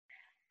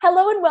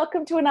Hello and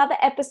welcome to another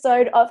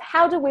episode of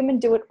How Do Women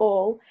Do It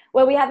All,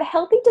 where we have a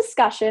healthy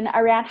discussion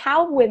around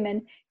how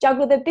women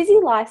juggle their busy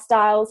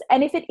lifestyles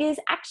and if it is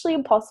actually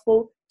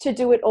impossible to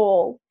do it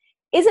all.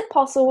 Is it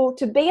possible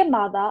to be a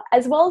mother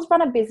as well as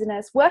run a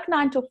business, work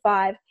 9 to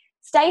 5,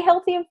 stay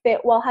healthy and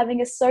fit while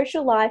having a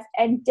social life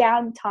and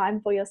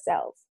downtime for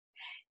yourself?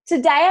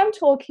 Today I'm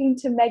talking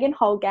to Megan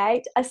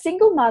Holgate, a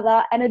single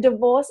mother and a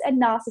divorce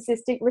and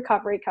narcissistic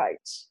recovery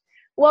coach.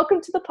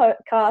 Welcome to the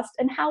podcast,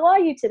 and how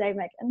are you today,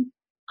 Megan?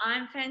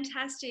 I'm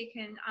fantastic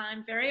and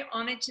I'm very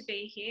honoured to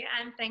be here,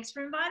 and thanks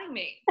for inviting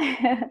me.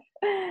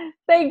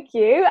 Thank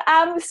you.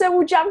 So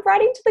we'll jump right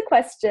into the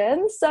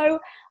questions. So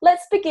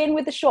let's begin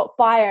with a short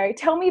bio.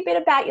 Tell me a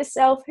bit about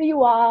yourself, who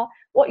you are,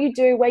 what you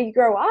do, where you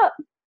grew up.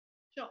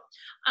 Sure.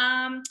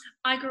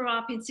 I grew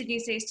up in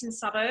Sydney's eastern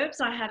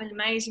suburbs. I had an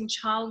amazing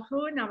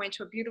childhood, and I went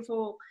to a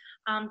beautiful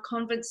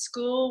convent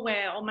school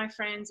where all my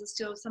friends are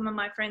still some of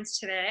my friends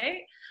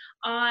today.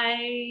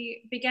 I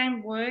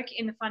began work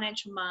in the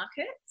financial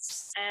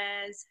markets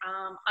as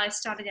I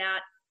started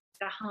out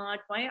the hard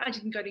way. I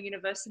didn't go to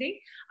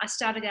university. I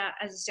started out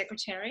as a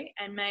secretary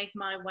and made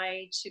my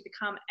way to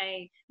become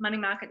a money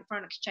market and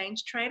foreign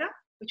exchange trader,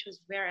 which was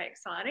very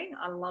exciting.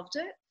 I loved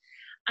it.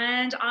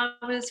 And I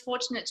was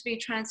fortunate to be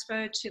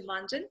transferred to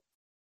London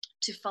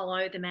to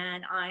follow the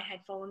man I had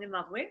fallen in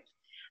love with,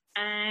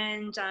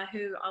 and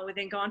who I would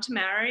then go on to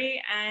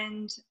marry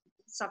and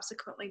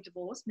subsequently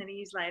divorce many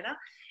years later.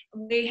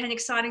 We had an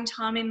exciting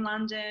time in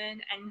London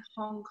and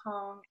Hong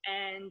Kong,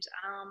 and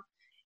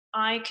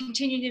I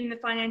continued in the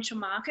financial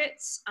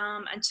markets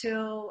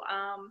until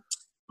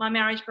my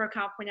marriage broke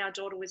up when our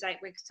daughter was 8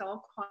 weeks old,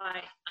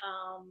 quite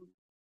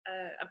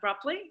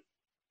abruptly,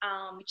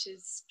 which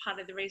is part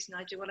of the reason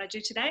I do what I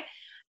do today.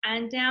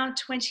 And now,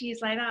 20 years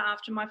later,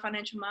 after my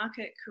financial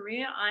market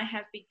career, I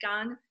have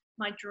begun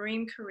my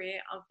dream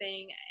career of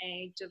being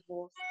a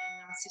divorce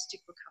and narcissistic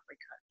recovery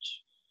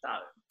coach. So,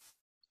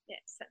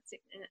 yes, that's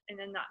it in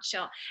a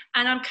nutshell.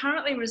 And I'm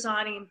currently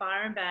residing in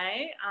Byron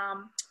Bay.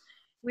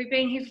 We've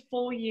been here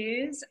for 4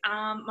 years.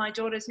 My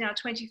daughter's now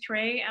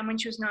 23, and when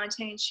she was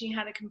 19, she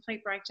had a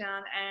complete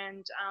breakdown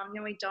and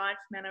nearly died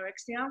from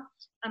anorexia.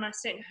 And I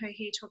sent her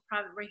here to a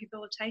private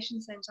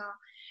rehabilitation centre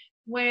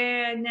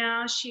where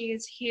now she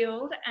is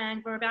healed,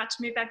 and we're about to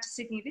move back to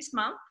Sydney this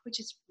month, which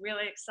is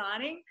really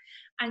exciting.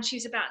 And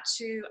she's about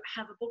to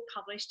have a book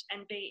published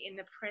and be in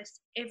the press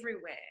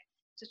everywhere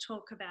to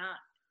talk about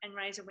and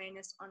raise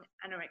awareness on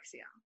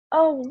anorexia.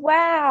 Oh,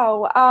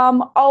 wow.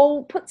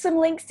 I'll put some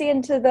links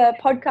into the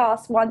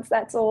podcast once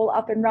that's all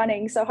up and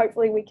running. So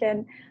hopefully we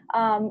can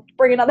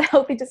bring another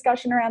healthy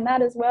discussion around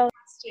that as well.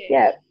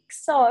 Yeah.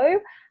 So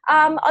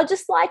I'd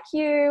just like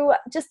you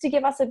just to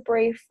give us a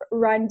brief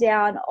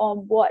rundown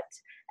on what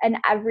an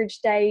average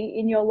day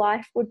in your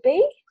life would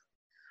be.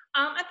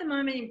 At the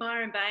moment in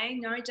Byron Bay,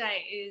 no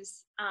day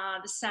is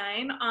the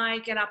same. I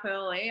get up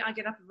early. I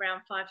get up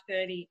around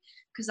 5:30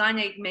 because I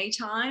need me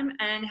time,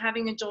 and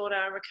having a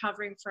daughter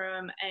recovering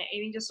from an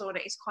eating disorder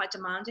is quite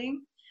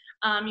demanding.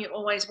 You're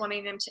always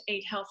wanting them to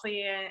eat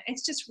healthier.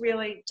 It's just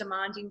really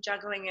demanding,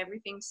 juggling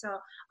everything. So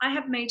I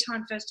have me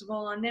time first of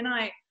all, and then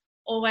I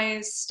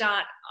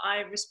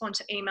respond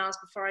to emails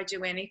before I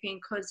do anything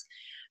because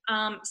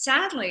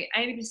sadly,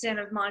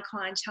 80% of my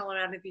clientele are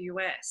out of the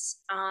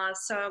US.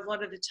 So a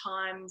lot of the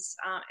times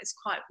it's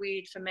quite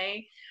weird for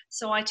me.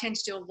 So I tend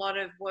to do a lot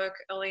of work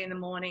early in the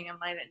morning and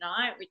late at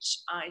night, which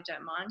I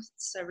don't mind.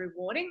 It's so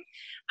rewarding.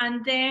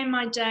 And then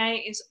my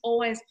day is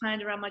always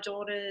planned around my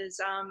daughter's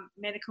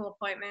medical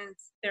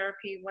appointments,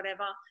 therapy,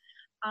 whatever.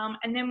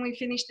 And then we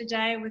finish the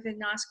day with a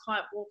nice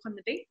quiet walk on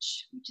the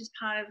beach, which is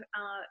part of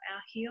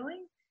our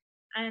healing.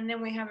 And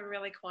then we have a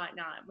really quiet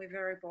night. We're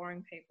very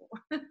boring people.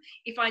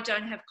 If I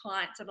don't have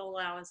clients at all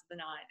hours of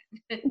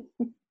the night.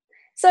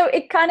 So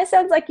it kind of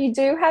sounds like you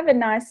do have a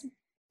nice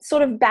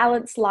sort of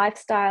balanced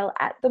lifestyle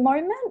at the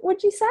moment,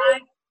 would you say?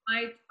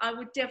 I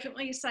would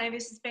definitely say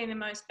this has been the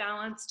most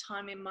balanced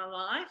time in my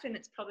life, and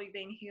it's probably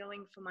been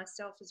healing for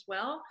myself as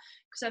well,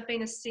 because I've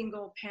been a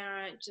single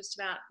parent just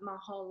about my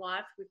whole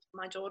life with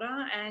my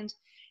daughter, and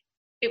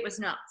it was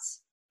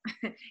nuts.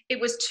 It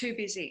was too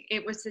busy.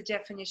 It was the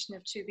definition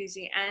of too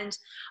busy. And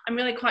I'm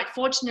really quite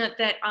fortunate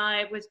that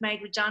I was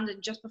made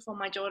redundant just before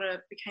my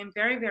daughter became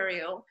very,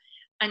 very ill.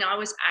 And I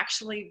was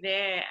actually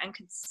there and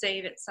could see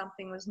that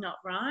something was not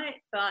right.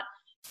 But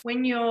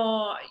when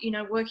you're,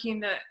 working in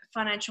the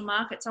financial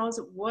markets, I was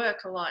at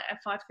work a lot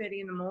at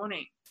 5:30 in the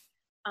morning.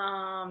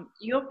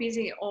 You're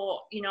busy,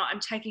 or, I'm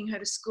taking her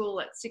to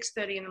school at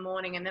 6:30 in the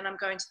morning, and then I'm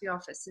going to the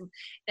office, and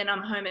then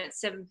I'm home at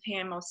 7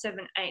 p.m. or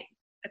 8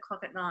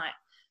 o'clock at night,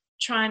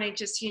 trying to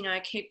just,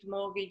 keep the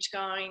mortgage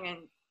going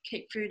and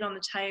keep food on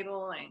the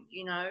table and,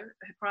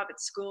 her private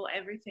school,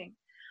 everything.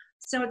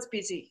 So it's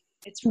busy.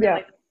 It's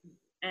really busy.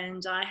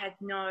 And I had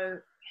no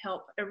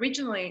help.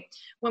 Originally,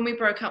 when we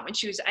broke up when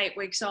she was 8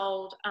 weeks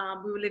old,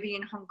 we were living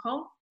in Hong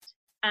Kong.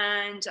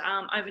 And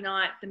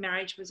overnight, the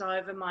marriage was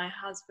over. My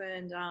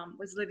husband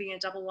was living a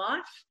double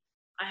life.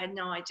 I had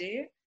no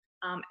idea.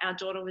 Our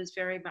daughter was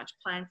very much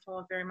planned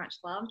for, very much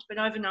loved. But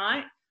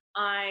overnight,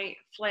 I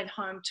fled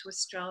home to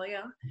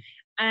Australia.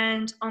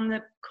 And on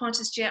the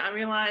Qantas jet, I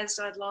realised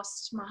I'd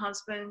lost my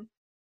husband,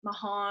 my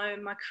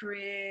home, my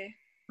career,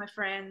 my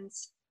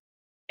friends,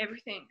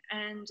 everything.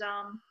 And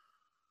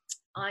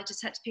I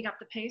just had to pick up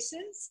the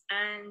pieces,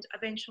 and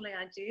eventually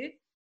I did.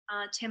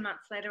 10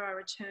 months later, I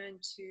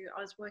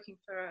was working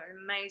for an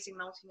amazing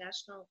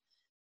multinational,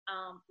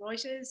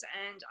 Reuters,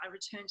 and I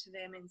returned to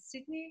them in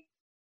Sydney.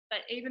 But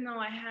even though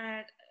I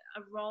had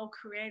a role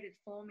created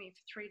for me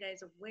for 3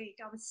 days a week,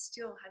 I was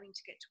still having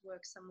to get to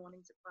work some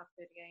mornings at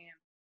 5:30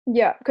 a.m.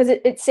 Yeah, because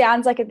it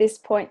sounds like at this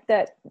point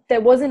that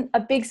there wasn't a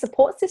big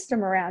support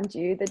system around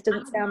you. That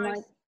doesn't sound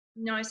like.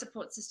 No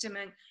support system.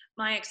 And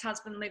my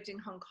ex-husband lived in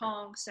Hong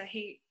Kong, so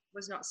he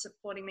was not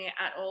supporting me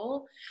at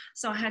all.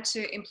 So I had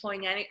to employ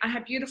nanny. I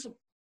had beautiful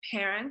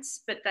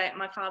parents, but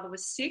my father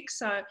was sick,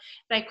 so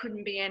they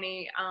couldn't be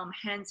any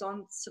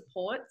hands-on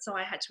support. So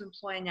I had to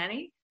employ a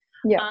nanny.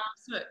 Yeah.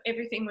 So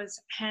everything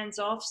was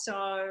hands-off.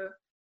 So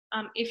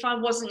if I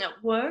wasn't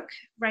at work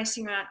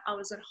racing around, I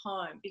was at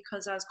home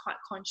because I was quite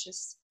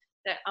conscious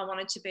that I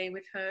wanted to be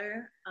with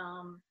her.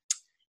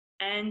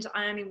 And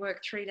I only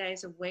worked 3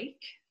 days a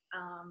week,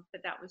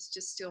 but that was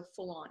just still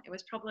full on. It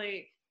was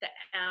probably the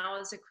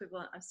hours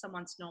equivalent of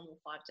someone's normal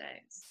 5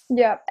 days.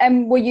 Yeah.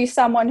 And were you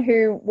someone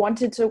who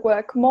wanted to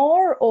work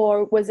more,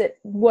 or was it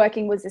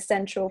working was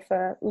essential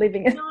for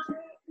living?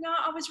 No,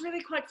 I was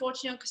really quite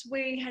fortunate because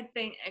we had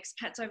been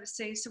expats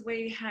overseas, so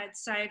we had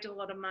saved a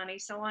lot of money.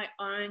 So I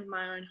owned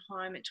my own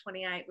home at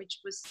 28, which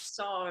was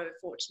so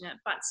fortunate.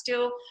 But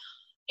still,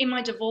 in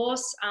my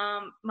divorce,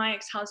 my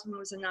ex-husband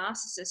was a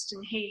narcissist,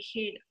 and he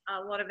hid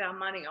a lot of our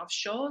money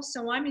offshore.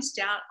 So I missed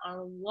out on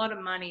a lot of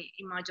money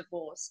in my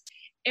divorce.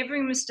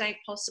 Every mistake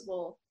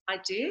possible I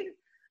did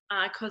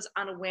because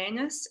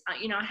unawareness.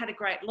 I had a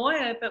great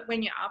lawyer, but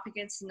when you're up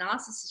against a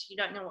narcissist, you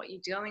don't know what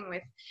you're dealing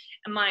with.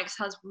 And my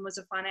ex-husband was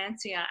a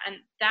financier, and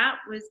that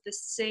was the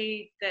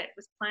seed that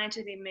was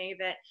planted in me,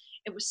 that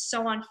it was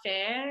so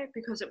unfair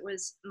because it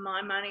was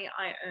my money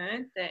I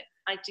earned that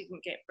I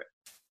didn't get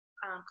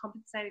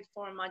compensated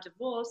for in my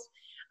divorce.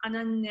 And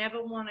I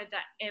never wanted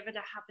that ever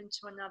to happen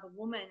to another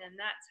woman. And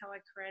that's how I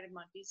created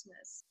my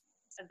business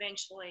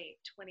eventually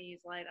 20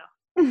 years later.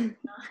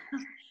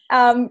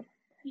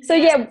 So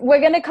yeah, we're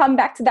going to come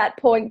back to that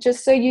point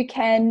just so you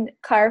can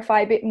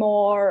clarify a bit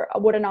more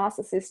what a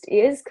narcissist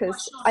is,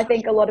 because I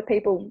think a lot of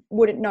people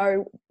wouldn't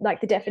know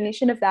like the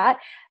definition of that.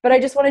 But I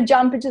just want to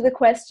jump into the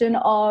question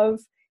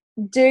of,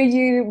 do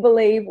you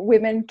believe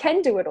women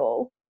can do it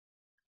all?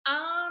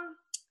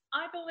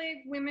 I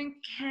believe women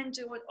can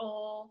do it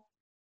all.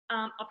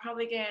 I'll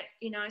probably get,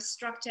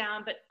 struck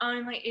down, but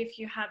only if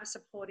you have a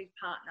supportive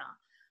partner.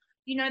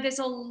 There's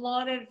a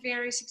lot of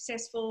very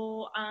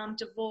successful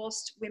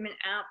divorced women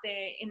out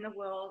there in the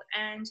world,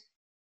 and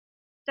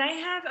they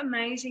have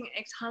amazing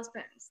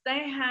ex-husbands.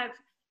 They have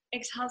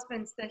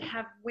ex-husbands that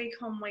have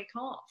week on, week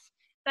off.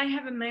 They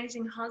have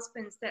amazing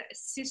husbands that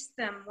assist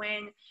them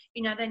when,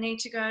 they need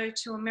to go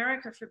to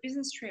America for a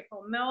business trip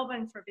or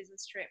Melbourne for a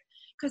business trip,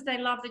 because they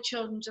love the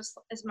children just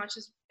as much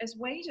as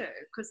we do,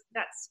 because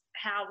that's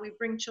how we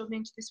bring children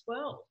into this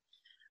world.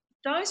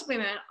 Those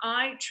women,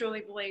 I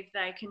truly believe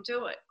they can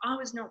do it. I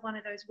was not one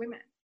of those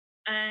women.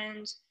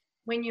 And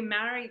when you're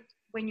married,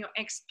 when your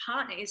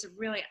ex-partner is a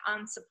really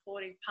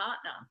unsupportive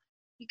partner,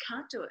 you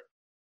can't do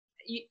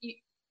it.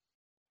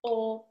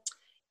 Or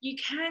you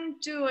can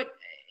do it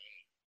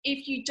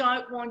if you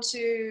don't want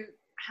to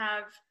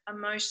have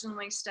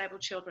emotionally stable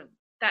children.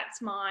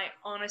 That's my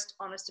honest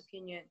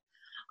opinion.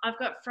 I've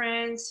got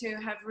friends who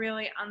have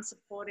really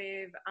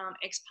unsupportive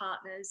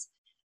ex-partners,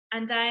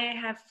 and they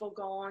have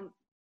foregone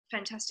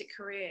fantastic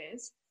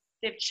careers.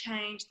 They've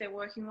changed their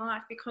working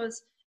life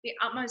because the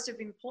utmost of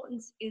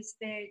importance is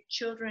their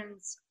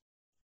children's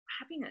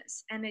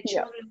happiness and their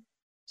children's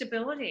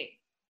stability.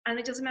 And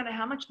it doesn't matter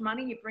how much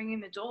money you bring in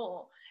the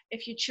door,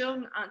 if your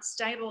children aren't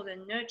stable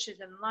and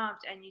nurtured and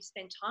loved and you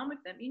spend time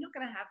with them, you're not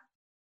going to have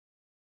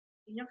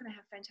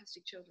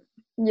fantastic children.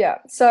 Yeah.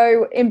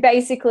 So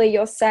basically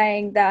you're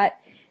saying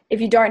that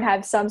if you don't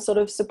have some sort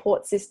of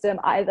support system,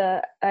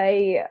 either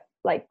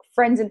like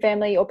friends and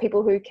family or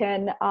people who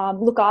can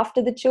look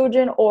after the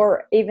children,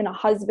 or even a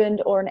husband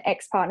or an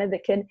ex-partner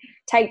that can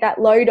take that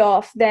load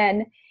off,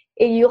 then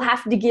you'll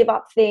have to give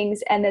up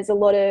things. And there's a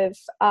lot of,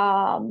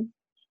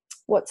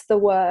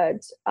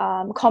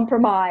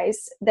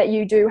 compromise that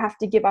you do have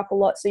to give up a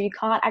lot. So you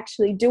can't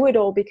actually do it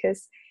all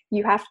because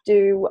you have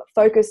to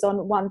focus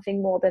on one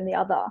thing more than the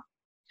other.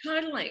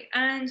 Totally.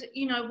 And,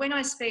 when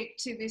I speak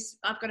to this,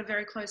 I've got a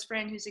very close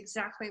friend who's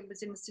exactly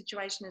was in the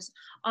situation as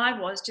I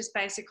was, just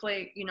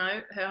basically,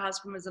 her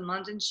husband was in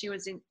London, she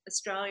was in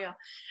Australia,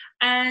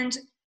 and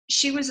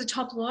she was a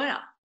top lawyer.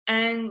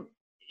 And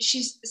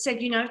she said,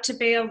 to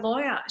be a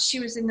lawyer, she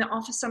was in the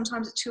office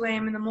sometimes at 2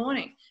 a.m. in the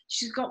morning.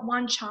 She's got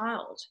one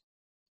child.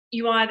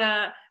 You hand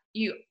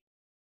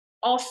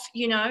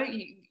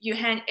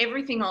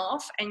everything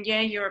off, and yeah,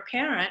 you're a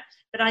parent,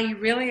 but are you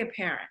really a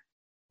parent?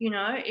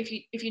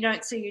 If you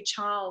don't see your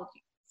child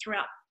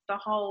throughout the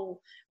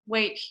whole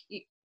week,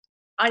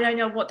 I don't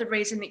know what the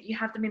reason that you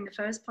have them in the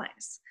first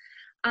place.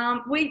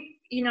 One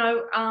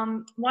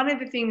of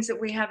the things that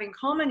we have in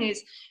common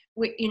is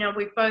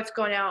we've both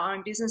got our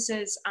own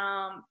businesses.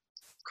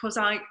 Because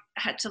I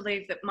had to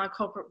leave my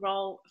corporate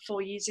role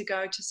 4 years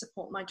ago to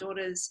support my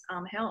daughter's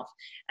health,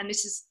 and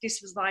this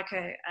was like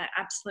a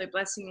absolute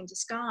blessing in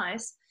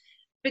disguise.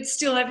 But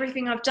still,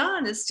 everything I've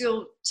done is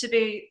still to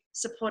be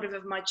supportive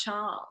of my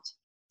child.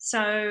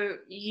 So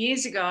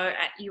years ago,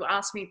 you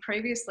asked me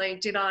previously,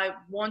 did I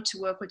want to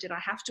work or did I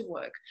have to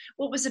work?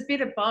 Well, it was a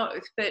bit of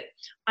both, but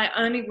I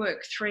only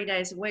work 3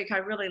 days a week. I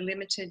really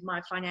limited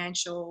my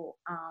financial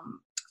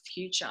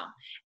future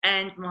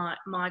and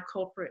my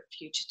corporate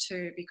future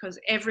too, because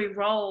every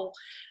role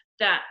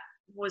that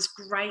was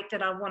great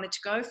that I wanted to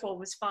go for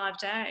was 5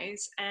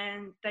 days,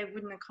 and they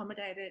wouldn't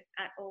accommodate it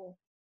at all.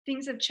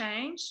 Things have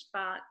changed,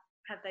 but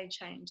have they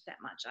changed that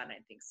much? I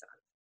don't think so.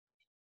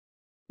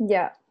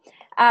 Yeah.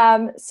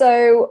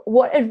 So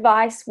what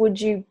advice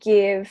would you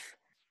give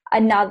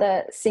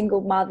another single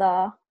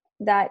mother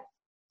that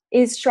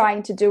is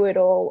trying to do it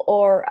all,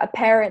 or a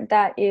parent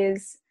that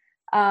is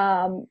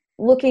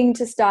looking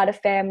to start a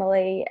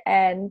family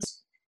and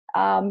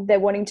they're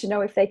wanting to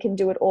know if they can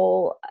do it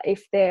all,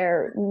 if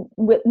they're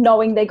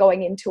knowing they're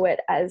going into it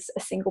as a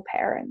single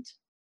parent?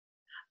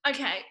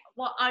 Okay,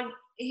 well,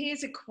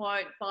 here's a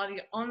quote by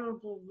the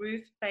Honourable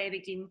Ruth Bader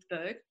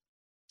Ginsburg.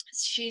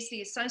 She's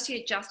the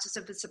Associate Justice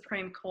of the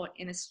Supreme Court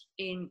in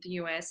the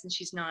US, and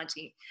she's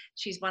 90.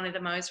 She's one of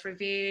the most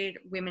revered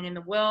women in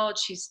the world.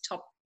 She's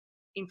top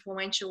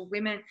influential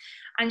women.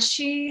 And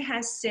she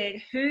has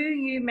said, who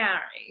you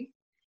marry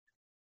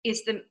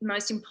is the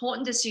most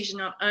important decision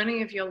not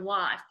only of your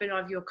life, but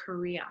of your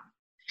career.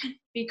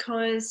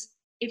 Because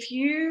if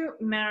you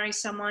marry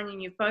someone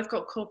and you've both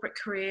got corporate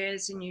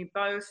careers and you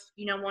both,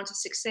 want to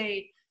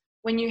succeed,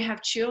 when you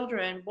have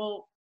children,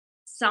 well,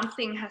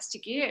 something has to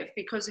give,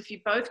 because if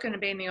you're both going to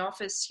be in the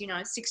office,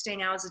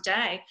 16 hours a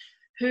day,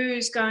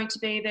 who's going to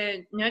be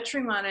the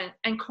nurturing one?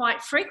 And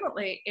quite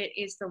frequently it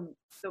is the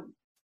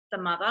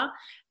mother,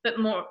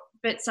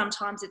 but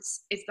sometimes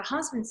it's the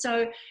husband.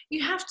 So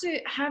you have to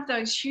have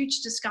those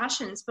huge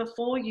discussions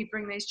before you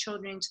bring these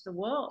children into the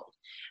world.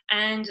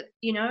 And,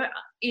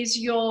 is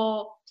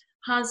your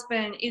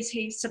husband, is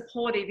he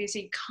supportive? Is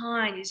he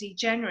kind? Is he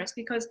generous?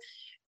 Because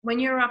when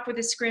you're up with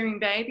a screaming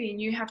baby and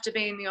you have to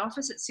be in the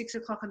office at 6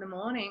 o'clock in the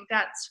morning,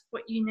 that's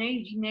what you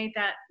need. You need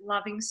that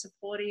loving,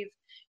 supportive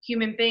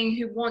human being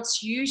who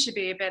wants you to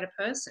be a better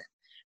person.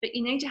 But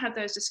you need to have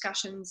those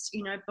discussions,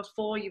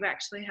 before you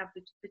actually have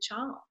the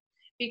child,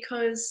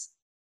 because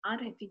I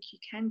don't think you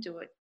can do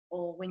it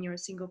all when you're a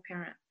single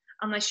parent,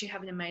 unless you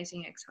have an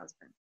amazing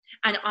ex-husband.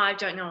 And I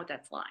don't know what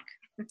that's like.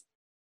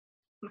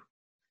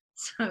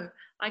 So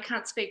I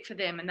can't speak for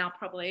them, and they'll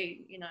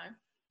probably,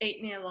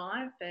 eat me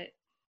alive, but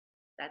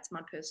that's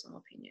my personal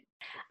opinion.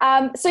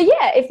 So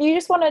yeah, if you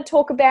just want to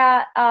talk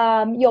about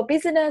your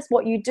business,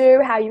 what you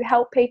do, how you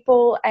help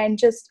people, and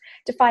just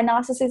define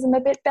narcissism a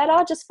bit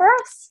better, just for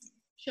us.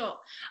 Sure.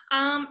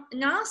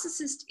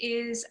 Narcissist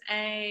is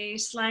a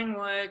slang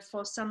word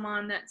for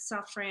someone that's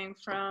suffering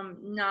from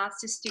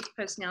narcissistic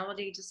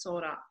personality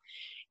disorder.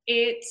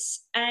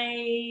 It's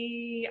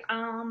a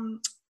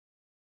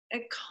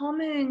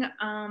common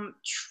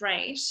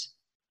trait.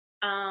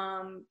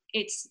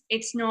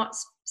 It's not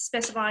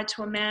specified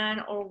to a man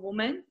or a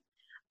woman.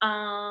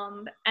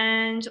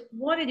 And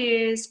what it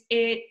is,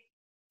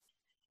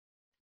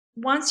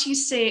 once you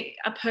see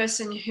a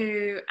person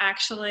who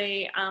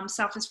actually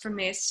suffers from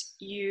this,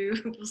 you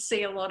will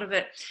see a lot of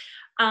it.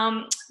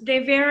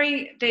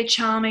 They're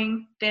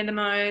charming. They're the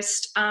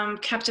most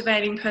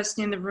captivating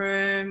person in the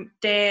room.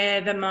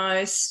 They're the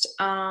most,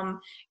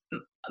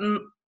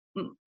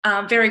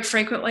 very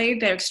frequently,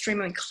 they're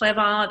extremely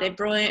clever. They're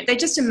brilliant. They're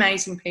just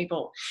amazing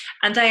people.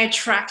 And they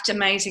attract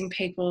amazing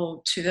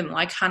people to them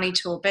like honey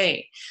to a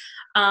bee.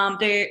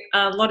 They're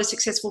a lot of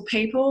successful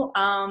people.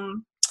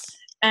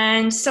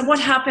 And so what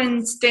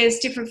happens, there's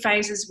different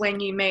phases when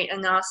you meet a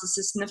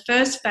narcissist. And the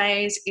first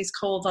phase is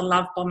called the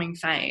love bombing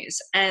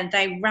phase. And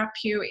they wrap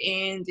you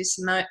in this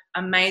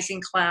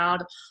amazing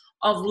cloud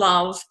of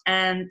love,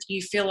 and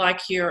you feel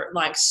like you're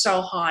like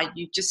so high,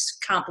 you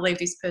just can't believe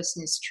this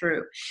person is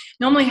true.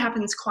 Normally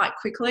happens quite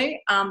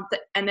quickly. And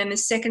then the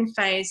second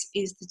phase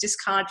is the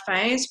discard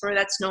phase, where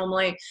that's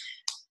normally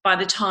by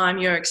the time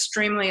you're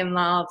extremely in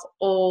love,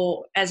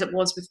 or as it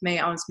was with me,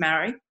 I was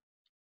married.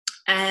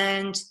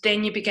 And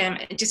then you become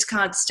a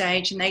discard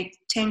stage, and they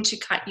tend to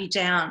cut you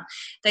down.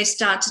 They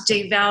start to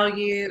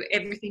devalue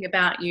everything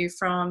about you,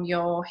 from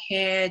your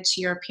hair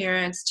to your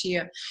appearance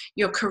to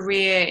your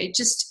career. It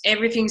just,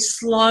 everything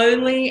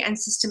slowly and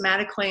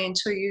systematically,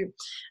 until you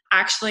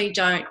actually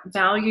don't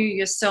value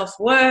your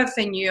self-worth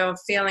and you're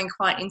feeling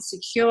quite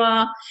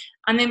insecure.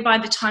 And then by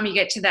the time you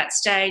get to that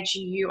stage,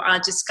 you are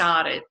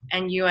discarded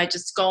and you are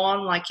just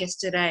gone like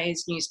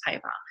yesterday's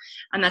newspaper.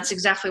 And that's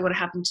exactly what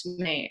happened to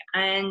me.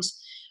 And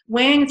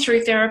when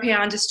through therapy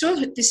I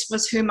understood this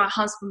was who my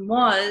husband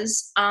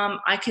was,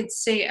 I could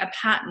see a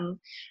pattern.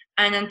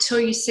 And until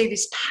you see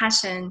this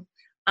pattern,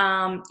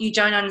 you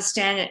don't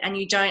understand it, and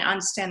you don't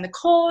understand the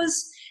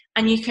cause.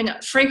 And you can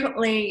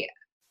frequently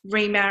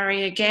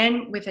remarry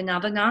again with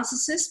another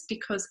narcissist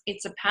because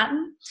it's a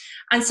pattern.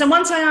 And so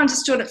once I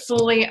understood it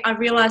fully, I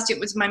realized it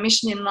was my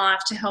mission in life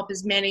to help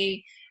as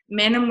many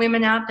men and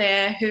women out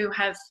there who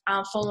have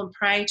fallen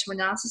prey to a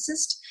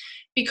narcissist.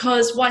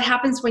 Because what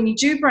happens when you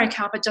do break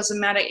up, it doesn't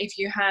matter if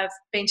you have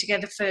been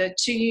together for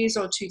 2 years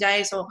or 2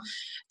 days or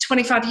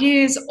 25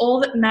 years,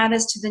 all that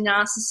matters to the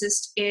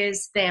narcissist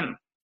is them.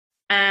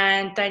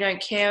 And they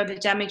don't care the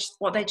damage,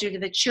 what they do to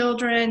the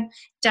children,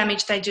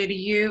 damage they do to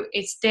you.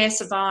 It's their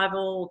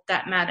survival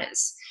that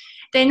matters.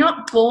 They're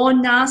not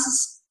born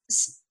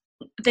narcissists.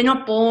 They're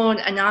not born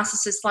a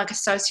narcissist like a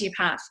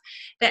sociopath.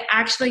 They're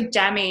actually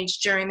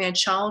damaged during their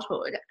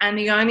childhood. And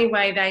the only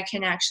way they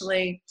can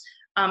actually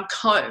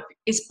cope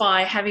is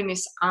by having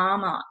this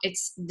armor.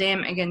 It's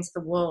them against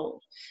the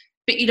world.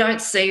 But you don't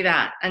see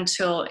that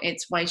until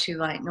it's way too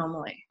late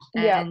normally.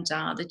 And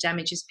the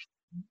damage is...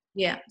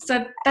 Yeah,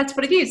 so that's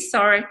what it is.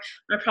 Sorry,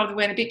 I probably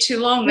went a bit too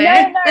long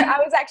there. No, I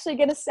was actually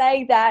going to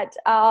say that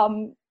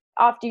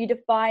after you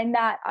define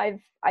that, I've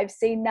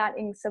seen that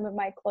in some of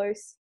my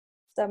close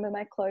family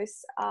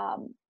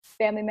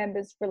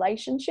members'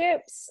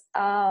 relationships.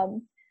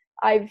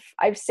 I've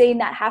seen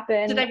that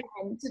happen.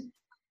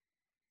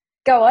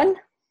 Go on.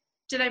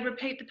 Do they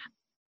repeat the?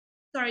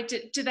 Sorry,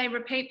 do they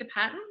repeat the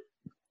pattern?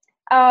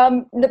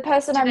 The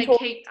person I'm talking.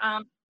 Keep,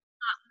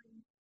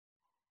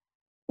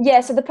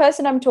 Yeah, so the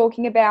person I'm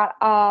talking about,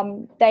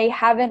 they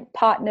haven't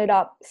partnered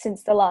up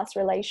since the last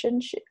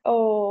relationship.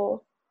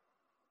 Oh,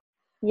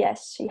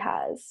 yes, she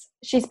has.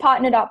 She's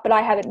partnered up, but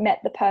I haven't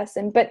met the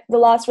person. But the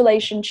last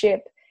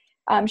relationship,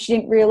 she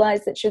didn't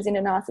realize that she was in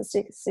a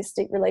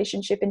narcissistic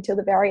relationship until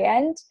the very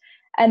end.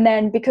 And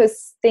then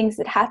because things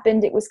that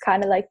happened, it was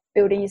kind of like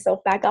building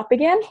yourself back up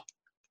again.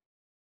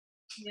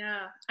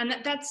 Yeah, and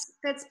that's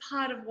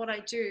part of what I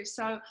do.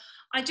 So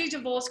I do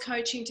divorce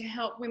coaching to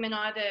help women,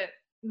 either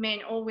men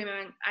or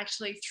women,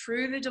 actually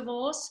through the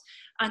divorce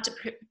to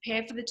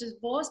prepare for the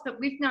divorce. But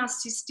with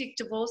narcissistic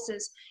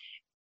divorces,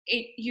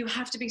 you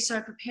have to be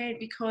so prepared,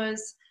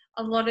 because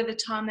a lot of the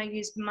time they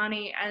use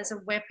money as a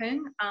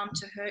weapon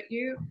to hurt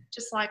you,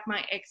 just like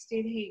my ex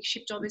did. He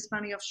shipped all this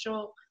money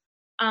offshore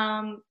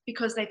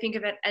because they think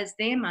of it as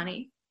their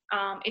money.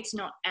 It's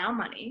not our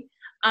money.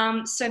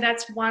 So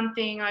that's one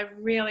thing I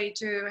really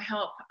do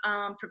help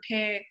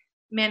prepare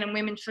men and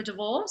women for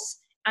divorce.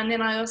 And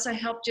then I also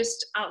help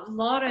just a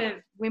lot of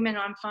women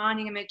I'm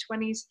finding in their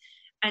 20s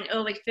and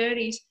early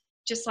 30s,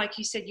 just like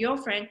you said, your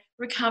friend,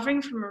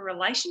 recovering from a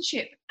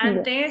relationship.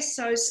 And they're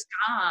so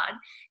scarred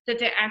that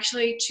they're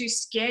actually too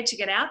scared to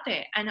get out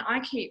there. And I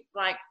keep,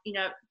 like,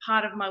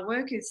 part of my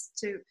work is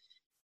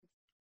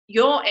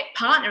your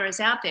partner is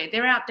out there.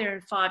 They're out there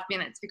in 5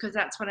 minutes, because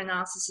that's what a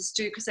narcissist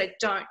do, because they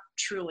don't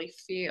truly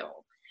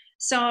feel.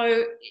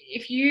 So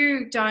if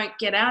you don't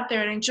get out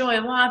there and enjoy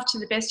life to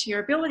the best of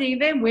your ability,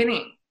 they're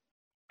winning.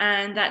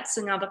 And that's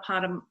another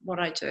part of what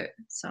I do.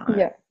 So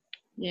yeah.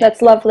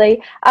 That's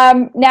lovely.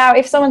 Now,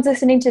 if someone's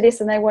listening to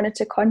this and they wanted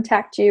to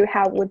contact you,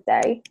 how would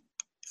they?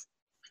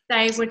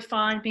 They would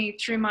find me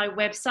through my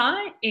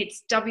website.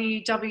 It's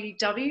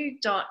www.megan,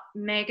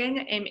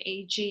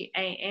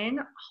 MEGAN,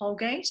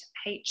 Holgate,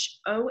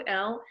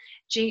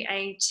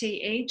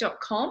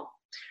 HOLGATE.com.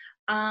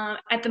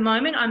 At the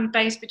moment, I'm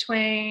based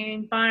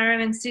between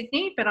Byron and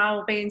Sydney, but I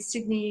will be in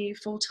Sydney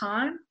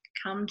full-time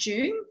come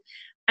June.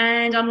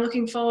 And I'm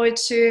looking forward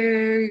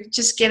to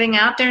just getting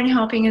out there and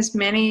helping as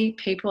many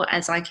people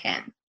as I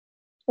can.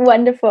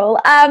 Wonderful.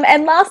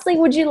 And lastly,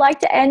 would you like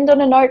to end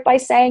on a note by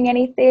saying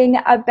anything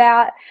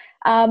about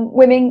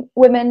women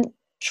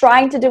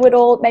trying to do it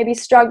all, maybe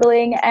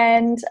struggling,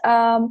 and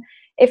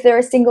if they're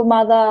a single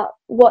mother,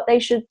 what they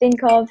should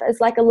think of as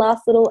like a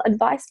last little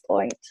advice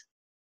point?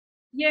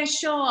 Yeah,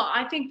 sure.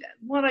 I think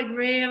what I'd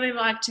really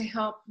like to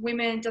help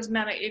women, doesn't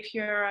matter if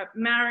you're a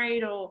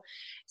married or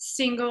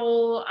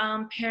single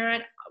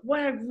parent, what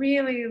I'd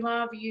really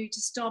love you to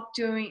stop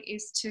doing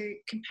is to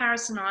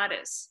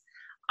comparisonitis.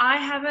 I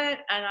have it,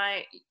 and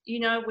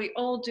we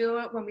all do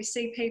it when we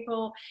see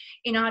people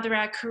in either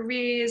our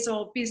careers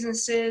or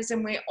businesses,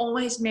 and we're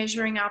always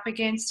measuring up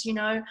against,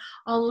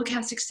 oh, look how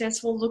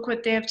successful, look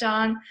what they've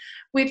done.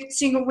 With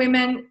single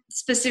women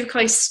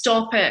specifically,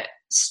 stop it.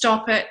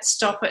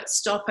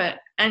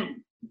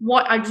 And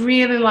what I'd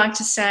really like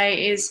to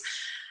say is,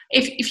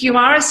 if you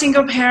are a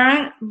single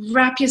parent,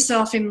 wrap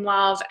yourself in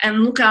love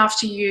and look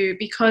after you,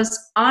 because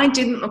I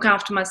didn't look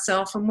after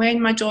myself. And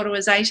when my daughter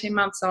was 18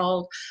 months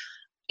old,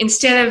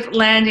 instead of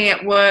landing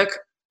at work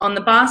on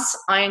the bus,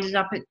 I ended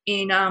up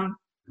in an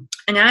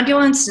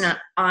ambulance, and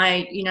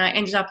I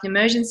ended up in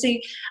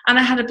emergency, and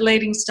I had a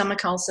bleeding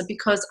stomach ulcer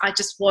because I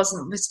just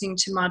wasn't listening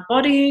to my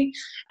body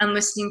and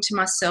listening to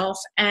myself.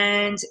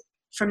 And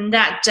from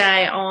that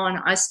day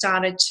on, I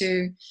started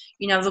to,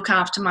 look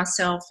after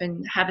myself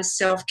and have a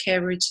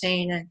self-care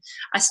routine. And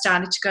I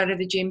started to go to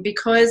the gym,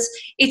 because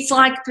it's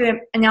like the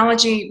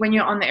analogy when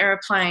you're on the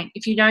airplane.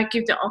 If you don't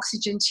give the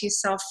oxygen to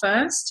yourself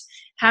first,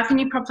 how can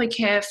you properly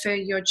care for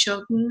your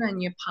children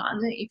and your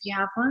partner if you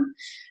have one?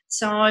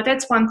 So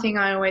that's one thing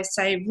I always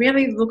say,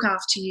 really look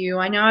after you.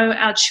 I know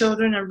our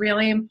children are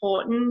really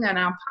important and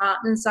our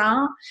partners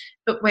are,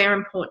 but we're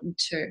important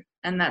too.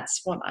 And that's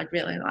what I'd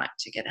really like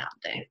to get out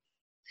there.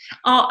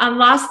 Oh, and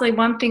lastly,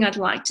 one thing I'd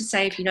like to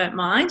say, if you don't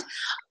mind,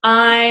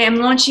 I am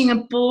launching a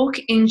book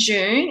in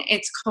June.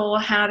 It's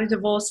called How to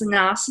Divorce a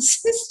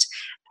Narcissist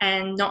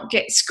and Not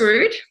Get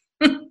Screwed,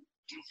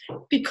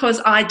 because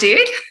I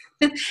did.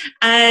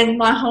 And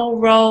my whole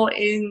role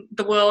in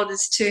the world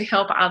is to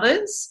help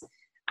others.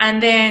 And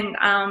then,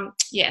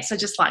 yes, I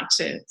just like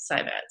to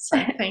say that.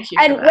 So thank you.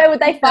 And where would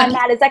they find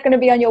that? Is that going to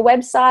be on your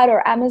website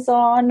or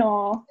Amazon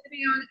or? It's going to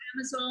be on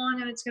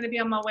Amazon and it's going to be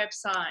on my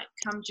website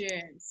come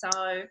June. So,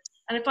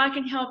 and if I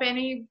can help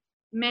any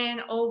man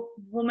or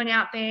woman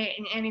out there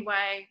in any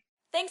way.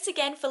 Thanks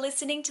again for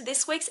listening to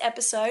this week's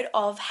episode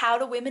of How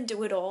Do Women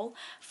Do It All.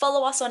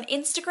 Follow us on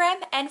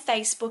Instagram and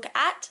Facebook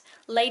at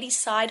Ladies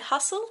Side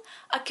Hustle,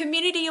 a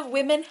community of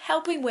women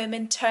helping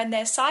women turn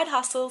their side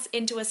hustles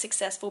into a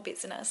successful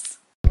business.